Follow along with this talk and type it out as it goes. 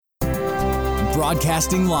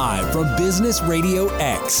Broadcasting live from Business Radio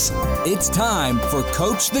X. It's time for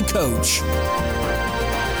Coach the Coach.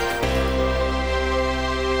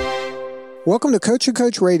 Welcome to Coach the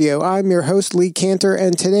Coach Radio. I'm your host, Lee Cantor,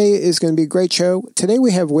 and today is going to be a great show. Today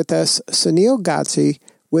we have with us Sunil Ghazi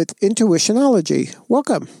with Intuitionology.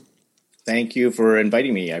 Welcome. Thank you for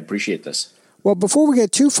inviting me. I appreciate this. Well, before we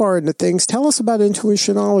get too far into things, tell us about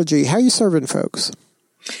Intuitionology. How are you serving folks?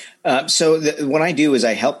 What I do is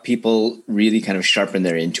I help people really kind of sharpen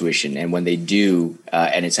their intuition. And when they do,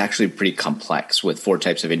 and it's actually pretty complex with 4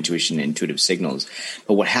 types of intuition and intuitive signals.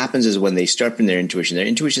 But what happens is when they sharpen their intuition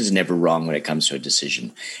is never wrong when it comes to a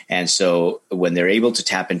decision. And so when they're able to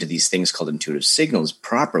tap into these things called intuitive signals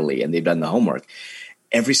properly, and they've done the homework,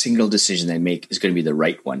 every single decision they make is going to be the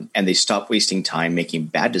right one. And they stop wasting time making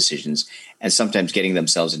bad decisions and sometimes getting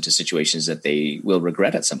themselves into situations that they will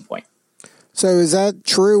regret at some point. So is that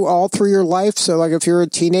true all through your life? So like if you're a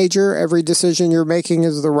teenager, every decision you're making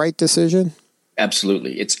is the right decision?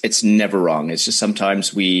 Absolutely. It's never wrong. It's just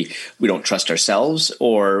sometimes we don't trust ourselves,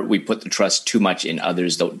 or we put the trust too much in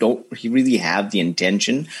others that don't really have the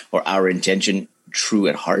intention or our intention true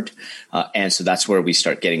at heart. And so that's where we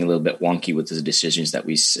start getting a little bit wonky with the decisions that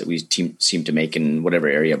we seem to make in whatever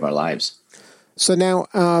area of our lives. So now,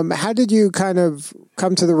 how did you kind of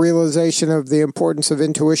come to the realization of the importance of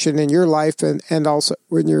intuition in your life and also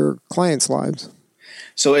in your clients' lives?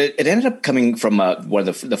 So it ended up coming from one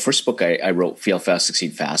of the first book I wrote, Fail Fast,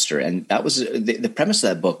 Succeed Faster. And that was the premise of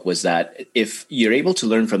that book was that if you're able to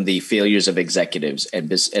learn from the failures of executives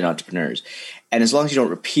and entrepreneurs, and as long as you don't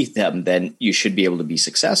repeat them, then you should be able to be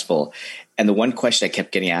successful. And the one question I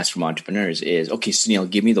kept getting asked from entrepreneurs is, okay, Sunil,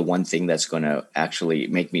 give me the one thing that's going to actually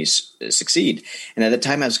make me succeed. And at the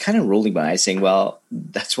time I was kind of rolling my eyes saying, well,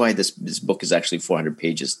 that's why this book is actually 400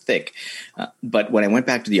 pages thick. But when I went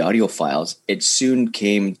back to the audio files, it soon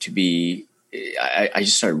came to be, I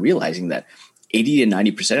just started realizing that 80 to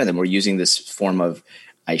 90% of them were using this form of,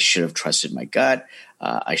 I should have trusted my gut.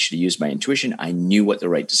 I should have used my intuition. I knew what the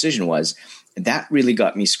right decision was. And that really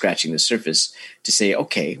got me scratching the surface to say,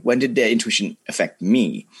 okay, when did the intuition affect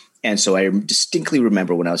me? And so I distinctly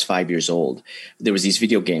remember when I was 5 years old, there was these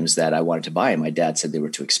video games that I wanted to buy, and my dad said they were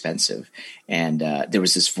too expensive. And there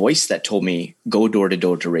was this voice that told me, go door to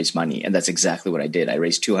door to raise money. And that's exactly what I did. I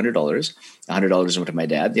raised $200. $100 went to my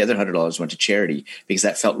dad. The other $100 went to charity because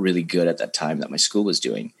that felt really good at that time that my school was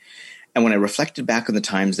doing. And when I reflected back on the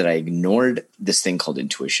times that I ignored this thing called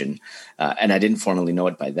intuition, and I didn't formally know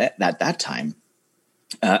it by that time,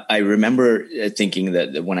 I remember thinking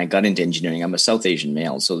that when I got into engineering, I'm a South Asian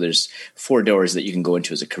male, so there's 4 doors that you can go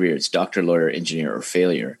into as a career. It's doctor, lawyer, engineer, or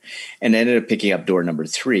failure. And I ended up picking up door number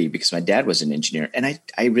 3 because my dad was an engineer, and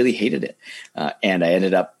I really hated it. And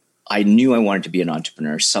I knew I wanted to be an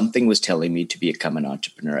entrepreneur. Something was telling me to become an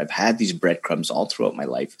entrepreneur. I've had these breadcrumbs all throughout my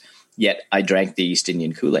life. Yet I drank the East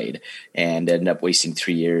Indian Kool-Aid and ended up wasting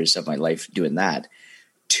 3 years of my life doing that.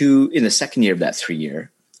 In the second year of that 3 year,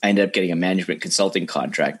 I ended up getting a management consulting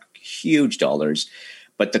contract, huge dollars,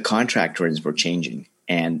 but the contract terms were changing.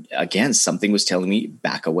 And again, something was telling me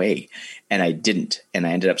back away, and I didn't. And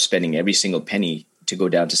I ended up spending every single penny to go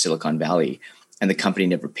down to Silicon Valley, and the company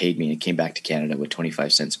never paid me and came back to Canada with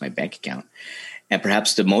 25 cents in my bank account. And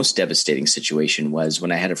perhaps the most devastating situation was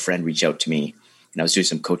when I had a friend reach out to me. And I was doing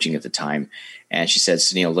some coaching at the time. And she said,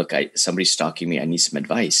 Sunil, look, somebody's stalking me. I need some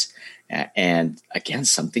advice. And again,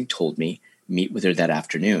 something told me, meet with her that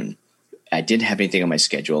afternoon. I didn't have anything on my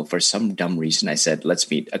schedule. For some dumb reason, I said,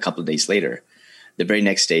 let's meet a couple of days later. The very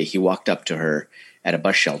next day, he walked up to her at a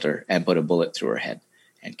bus shelter and put a bullet through her head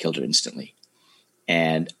and killed her instantly.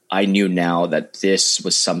 And I knew now that this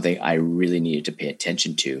was something I really needed to pay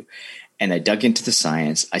attention to. And I dug into the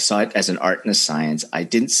science. I saw it as an art and a science. I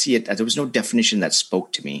didn't see it. There was no definition that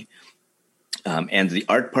spoke to me. And the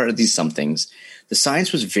art part of these somethings, the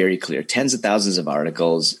science was very clear. Tens of thousands of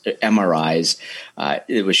articles, MRIs.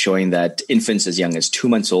 It was showing that infants as young as 2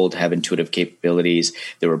 months old have intuitive capabilities.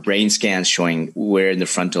 There were brain scans showing where in the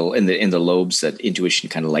frontal, in the lobes, that intuition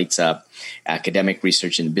kind of lights up. Academic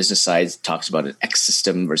research in the business side talks about an X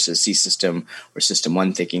system versus C system, or system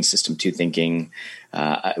 1 thinking, system 2 thinking,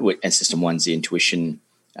 and system 1's the intuition.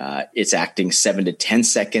 It's acting 7 to 10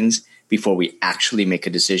 seconds before we actually make a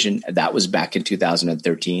decision. That was back in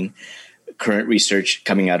 2013. Current research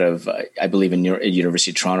coming out of, I believe, in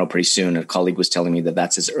University of Toronto pretty soon, a colleague was telling me that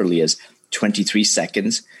that's as early as 23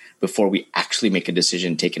 seconds before we actually make a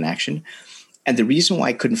decision, take an action. And the reason why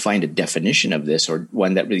I couldn't find a definition of this, or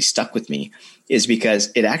one that really stuck with me, is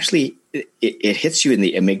because it actually it hits you in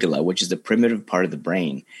the amygdala, which is the primitive part of the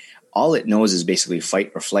brain. All it knows is basically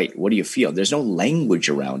fight or flight. What do you feel? There's no language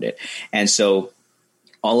around it. And so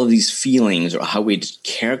all of these feelings or how we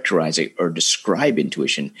characterize it or describe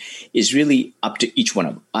intuition is really up to each one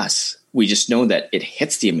of us. We just know that it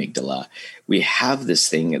hits the amygdala. We have this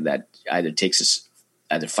thing that either takes us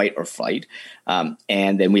either fight or flight.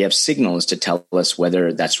 And then we have signals to tell us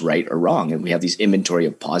whether that's right or wrong. And we have these inventory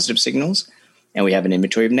of positive signals and we have an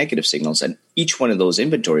inventory of negative signals. And each one of those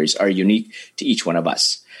inventories are unique to each one of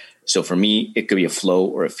us. So for me, it could be a flow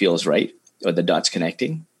or it feels right or the dots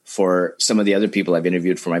connecting. For some of the other people I've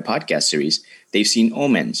interviewed for my podcast series, they've seen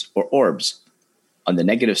omens or orbs. On the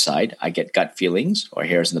negative side, I get gut feelings or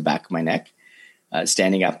hairs in the back of my neck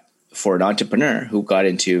standing up. For an entrepreneur who got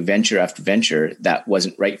into venture after venture that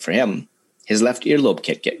wasn't right for him, his left earlobe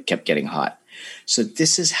kept getting hot. So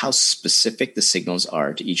this is how specific the signals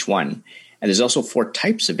are to each one. And there's also 4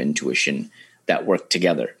 types of intuition that work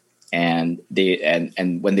together. And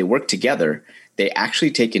when they work together, they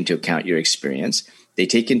actually take into account your experience. They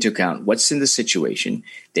take into account what's in the situation.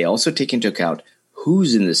 They also take into account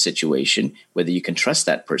who's in the situation, whether you can trust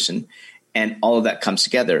that person. And all of that comes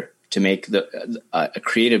together to make a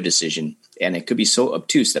creative decision. And it could be so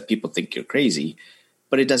obtuse that people think you're crazy,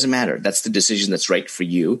 but it doesn't matter. That's the decision that's right for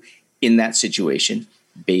you in that situation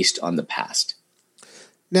based on the past.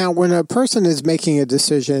 Now, when a person is making a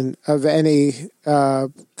decision of any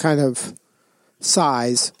kind of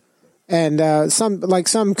size, and some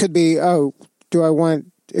could be,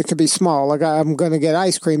 it could be small. Like I'm going to get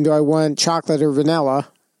ice cream. Do I want chocolate or vanilla?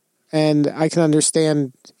 And I can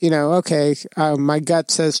understand, my gut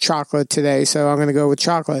says chocolate today, so I'm going to go with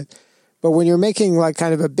chocolate. But when you're making like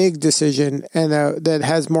kind of a big decision and that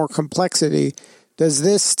has more complexity, does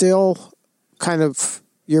this still kind of,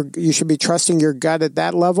 you should be trusting your gut at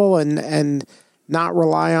that level and not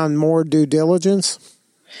rely on more due diligence?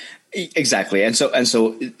 Exactly. And so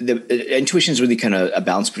the intuition is really kind of a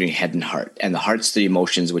balance between head and heart, and the heart's the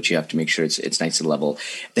emotions, which you have to make sure it's nice and level.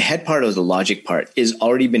 The head part or the logic part is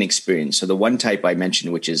already been experienced. So the one type I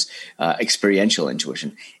mentioned, which is experiential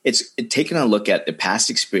intuition, it's taken a look at the past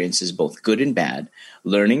experiences, both good and bad,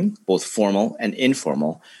 learning, both formal and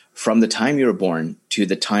informal, from the time you were born to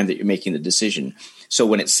the time that you're making the decision. So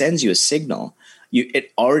when it sends you a signal,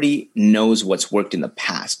 it already knows what's worked in the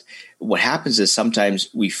past. What happens is sometimes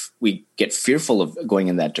we get fearful of going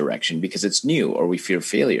in that direction because it's new, or we fear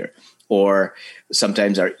failure, or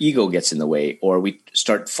sometimes our ego gets in the way, or we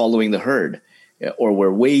start following the herd, or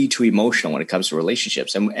we're way too emotional when it comes to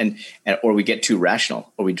relationships, and or we get too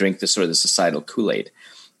rational, or we drink the sort of the societal Kool-Aid.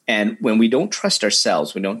 And when we don't trust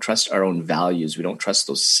ourselves, we don't trust our own values, we don't trust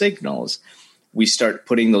those signals, we start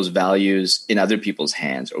putting those values in other people's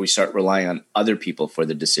hands, or we start relying on other people for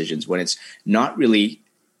the decisions when it's not really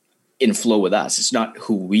in flow with us. It's not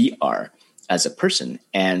who we are as a person.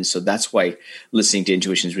 And so that's why listening to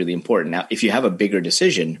intuition is really important. Now, if you have a bigger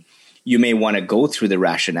decision, you may want to go through the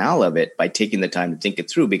rationale of it by taking the time to think it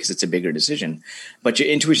through because it's a bigger decision. But your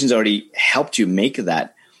intuition's already helped you make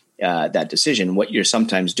that decision. What you're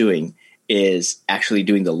sometimes doing is actually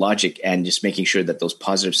doing the logic and just making sure that those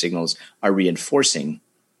positive signals are reinforcing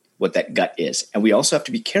what that gut is. And we also have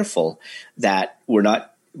to be careful that we're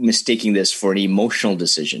not mistaking this for an emotional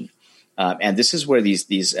decision. And this is where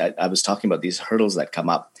these I was talking about these hurdles that come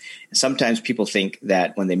up. Sometimes people think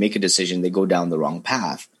that when they make a decision, they go down the wrong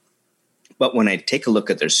path. But when I take a look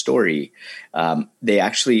at their story, they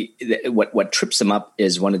actually, what trips them up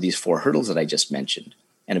is one of these 4 hurdles that I just mentioned.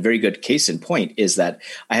 And a very good case in point is that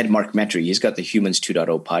I had Mark Metry. He's got the Humans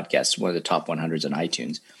 2.0 podcast, one of the top 100s on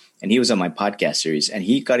iTunes. And he was on my podcast series. And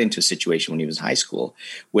he got into a situation when he was in high school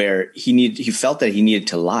where he felt that he needed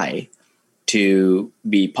to lie to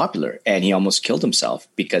be popular. And he almost killed himself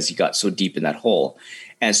because he got so deep in that hole.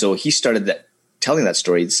 And so he started telling that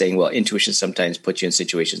story, saying, well, intuition sometimes puts you in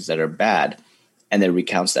situations that are bad, and then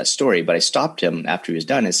recounts that story. But I stopped him after he was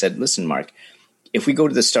done and said, listen, Mark, if we go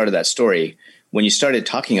to the start of that story, when you started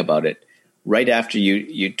talking about it, right after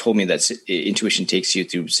you told me that intuition takes you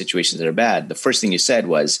through situations that are bad, the first thing you said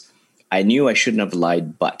was, I knew I shouldn't have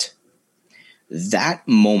lied, but that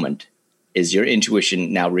moment is your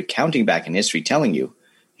intuition now recounting back in history, telling you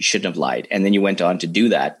shouldn't have lied. And then you went on to do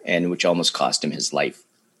that, and which almost cost him his life.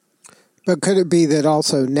 But could it be that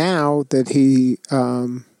also now that he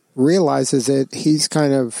realizes it, he's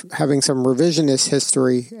kind of having some revisionist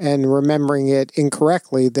history and remembering it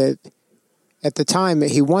incorrectly, that at the time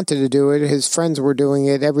that he wanted to do it, his friends were doing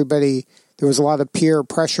it, there was a lot of peer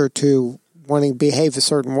pressure to wanting to behave a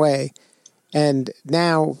certain way. And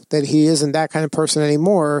now that he isn't that kind of person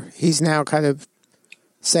anymore, he's now kind of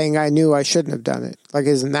saying, I knew I shouldn't have done it. Like,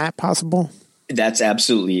 isn't that possible? That's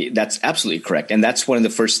absolutely correct. And that's one of the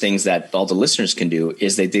first things that all the listeners can do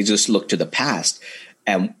is that they just look to the past.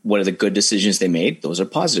 And what are the good decisions they made? Those are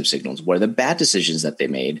positive signals. What are the bad decisions that they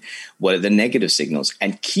made? What are the negative signals?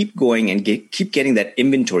 And keep going and keep getting that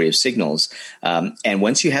inventory of signals. And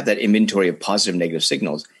once you have that inventory of positive and negative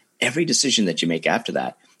signals, every decision that you make after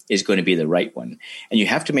that is going to be the right one. And you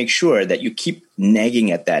have to make sure that you keep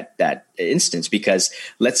nagging at that instance, because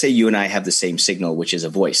let's say you and I have the same signal, which is a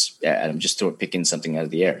voice. And I'm just picking something out of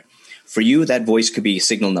the air. For you, that voice could be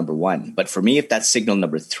signal number 1. But for me, if that's signal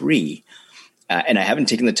number 3, and I haven't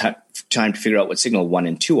taken the time to figure out what signal 1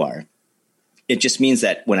 and 2 are, it just means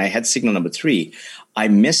that when I had signal number 3, I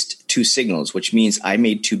missed 2 signals, which means I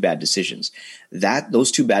made 2 bad decisions.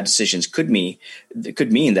 Those 2 bad decisions could mean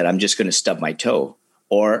that I'm just going to stub my toe,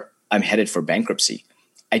 or I'm headed for bankruptcy.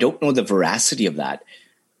 I don't know the veracity of that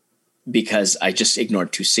because I just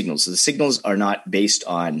ignored 2 signals. So the signals are not based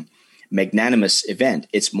on magnanimous event.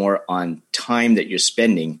 It's more on time that you're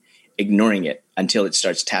spending ignoring it until it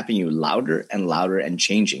starts tapping you louder and louder and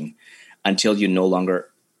changing until you no longer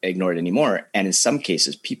ignore it anymore. And in some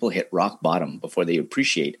cases, people hit rock bottom before they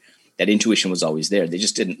appreciate that intuition was always there. They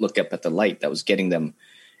just didn't look up at the light that was getting them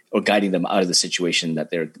or guiding them out of the situation that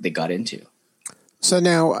they got into. So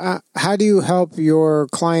now, how do you help your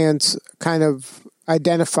clients kind of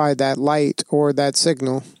identify that light or that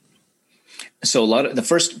signal? So the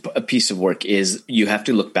first piece of work is you have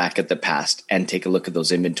to look back at the past and take a look at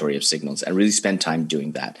those inventory of signals and really spend time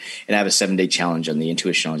doing that. And I have a 7-day challenge on the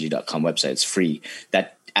intuitionology.com website. It's free.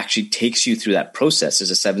 That actually takes you through that process.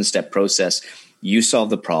 It's a 7-step process. You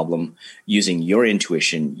solve the problem using your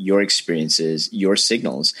intuition, your experiences, your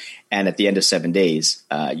signals. And at the end of 7 days,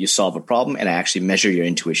 you solve a problem. And I actually measure your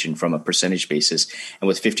intuition from a percentage basis. And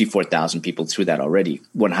with 54,000 people through that already,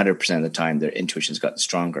 100% of the time, their intuition's gotten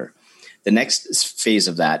stronger. The next phase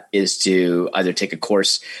of that is to either take a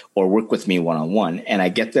course or work with me one-on-one, and I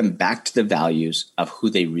get them back to the values of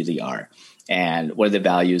who they really are and what are the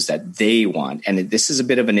values that they want. And this is a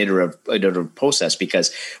bit of an iterative process,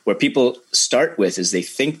 because where people start with is they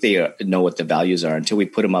think they know what the values are until we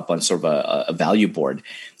put them up on sort of a value board.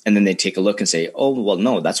 And then they take a look and say, oh, well,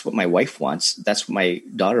 no, that's what my wife wants. That's what my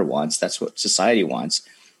daughter wants. That's what society wants.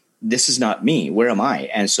 This is not me. Where am I?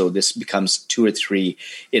 And so this becomes 2 or 3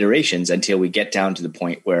 iterations until we get down to the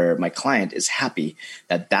point where my client is happy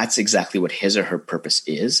that that's exactly what his or her purpose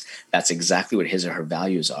is. That's exactly what his or her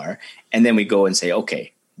values are. And then we go and say,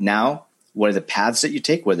 okay, now what are the paths that you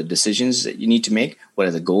take? What are the decisions that you need to make? What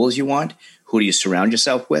are the goals you want? Who do you surround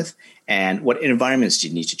yourself with? And what environments do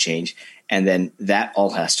you need to change? And then that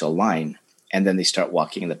all has to align. And then they start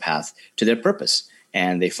walking the path to their purpose.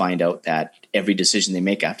 And they find out that every decision they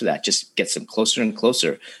make after that just gets them closer and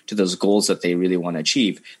closer to those goals that they really want to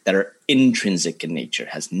achieve that are intrinsic in nature. It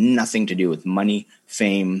has nothing to do with money,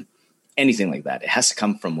 fame, anything like that. It has to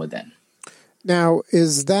come from within. Now,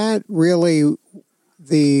 is that really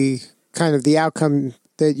the kind of the outcome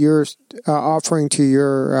that you're offering to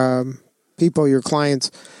your people, your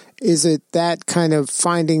clients? Is it that kind of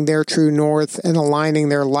finding their true north and aligning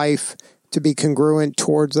their life to be congruent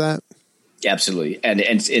towards that? Absolutely. And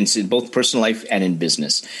it's in both personal life and in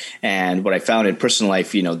business. And what I found in personal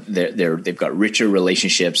life, they've got richer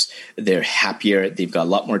relationships. They're happier. They've got a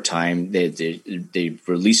lot more time. They've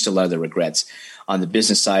released a lot of the regrets. On the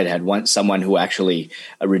business side, I had someone who actually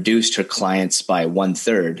reduced her clients by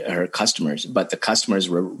 1/3, her customers, but the customers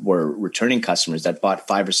were returning customers that bought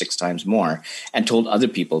 5 or 6 times more, and told other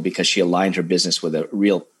people because she aligned her business with a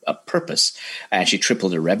real purpose, and she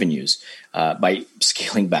tripled her revenues by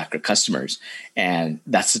scaling back her customers. And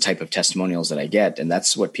that's the type of testimonials that I get, and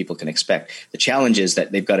that's what people can expect. The challenge is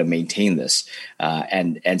that they've got to maintain this,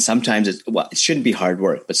 and sometimes it shouldn't be hard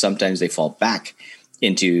work, but sometimes they fall back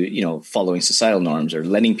into following societal norms or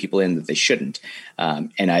letting people in that they shouldn't,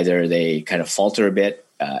 and either they kind of falter a bit,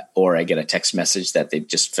 or I get a text message that they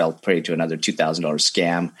just fell prey to another $2,000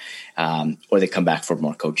 scam, or they come back for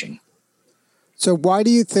more coaching. So why do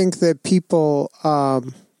you think that people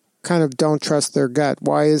kind of don't trust their gut?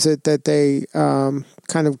 Why is it that they kind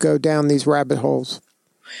of go down these rabbit holes?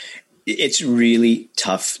 It's really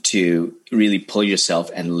tough to really pull yourself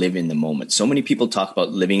and live in the moment. So many people talk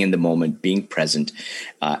about living in the moment, being present.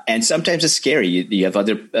 And sometimes it's scary. You have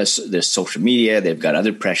there's social media, they've got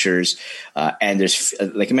other pressures. And there's,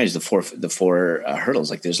 like I mentioned, the four hurdles.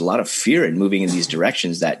 Like there's a lot of fear in moving in these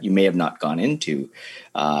directions that you may have not gone into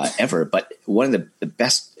ever. But one of the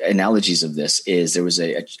best analogies of this is there was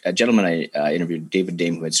a gentleman I interviewed, David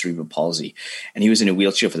Dame, who had cerebral palsy, and he was in a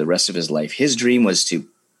wheelchair for the rest of his life. His dream was to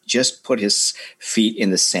just put his feet in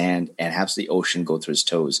the sand and have the ocean go through his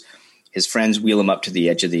toes. His friends wheel him up to the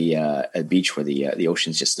edge of the beach where the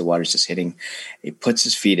water's just hitting. He puts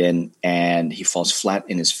his feet in and he falls flat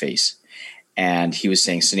in his face. And he was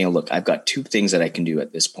saying, Sunil, look, I've got two things that I can do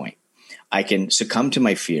at this point. I can succumb to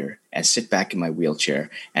my fear and sit back in my wheelchair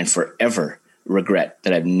and forever regret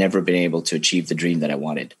that I've never been able to achieve the dream that I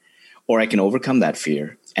wanted. Or I can overcome that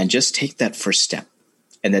fear and just take that first step,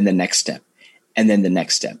 and then the next step, and then the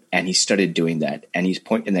next step. And he started doing that. And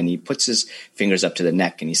and then he puts his fingers up to the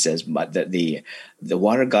neck and he says, but the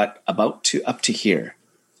water got up to here.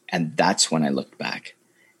 And that's when I looked back.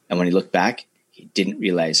 And when he looked back, he didn't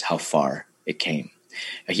realize how far he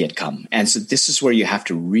had come. And so this is where you have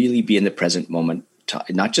to really be in the present moment,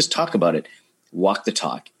 not just talk about it, walk the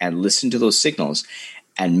talk and listen to those signals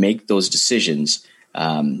and make those decisions,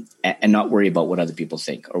 and not worry about what other people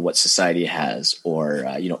think or what society has or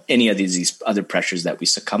any of these other pressures that we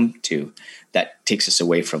succumb to that takes us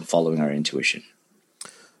away from following our intuition.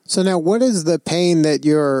 So now, what is the pain that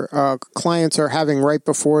your clients are having right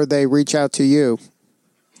before they reach out to you?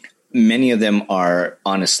 Many of them are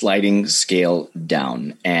on a sliding scale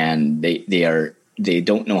down, and they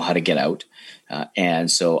don't know how to get out. And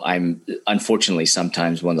so I'm unfortunately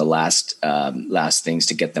sometimes one of the last things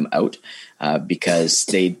to get them out because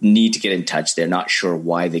they need to get in touch. They're not sure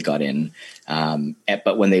why they got in.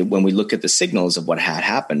 But when we look at the signals of what had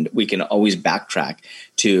happened, we can always backtrack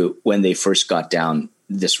to when they first got down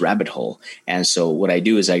this rabbit hole. And so what I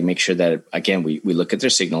do is I make sure that, again, we look at their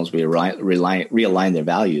signals, we realign their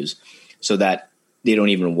values so that they don't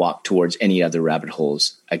even walk towards any other rabbit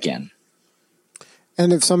holes again.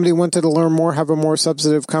 And if somebody wanted to learn more, have a more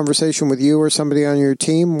substantive conversation with you or somebody on your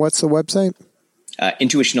team, what's the website?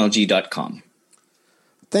 Intuitionlg.com.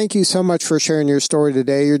 Thank you so much for sharing your story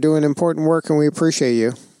today. You're doing important work and we appreciate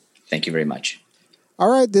you. Thank you very much. All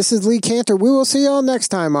right, this is Lee Cantor. We will see you all next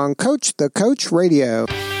time on Coach the Coach Radio.